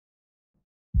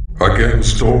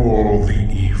Against all the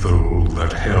evil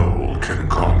that hell can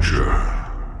conjure,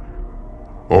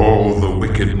 all the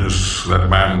wickedness that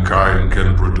mankind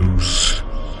can produce,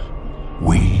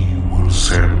 we will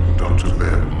send unto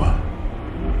them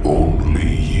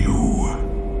only you.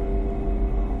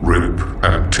 Rip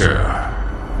and tear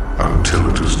until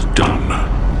it is done.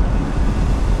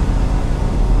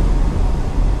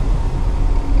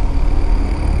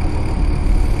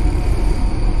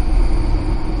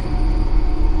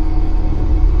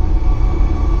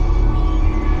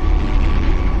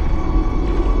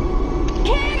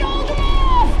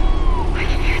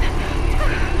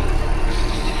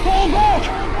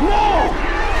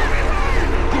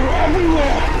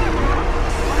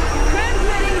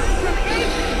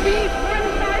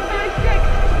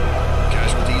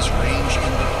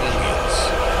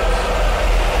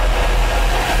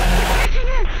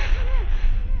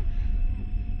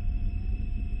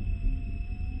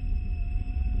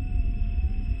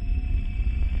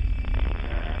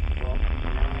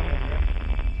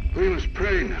 We must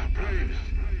pray now.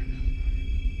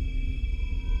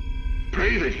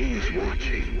 Pray that he is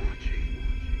watching.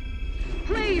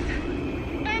 Please,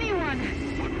 anyone,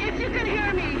 if you can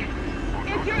hear me,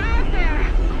 if you're out there.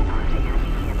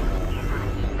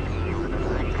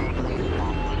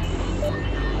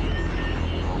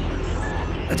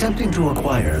 Attempting to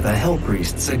acquire the Hell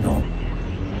Priest signal.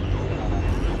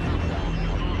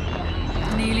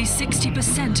 Nearly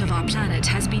 60% of our planet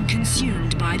has been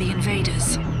consumed by the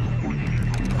invaders.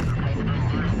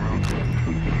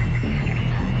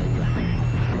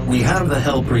 We have the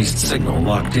Hell Priest signal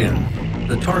locked in.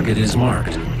 The target is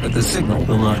marked, but the signal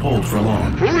will not hold for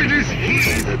long. For it is he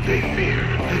that they fear,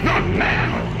 not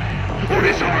man, or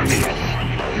his armies.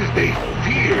 They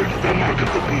feared the mark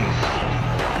of the beast.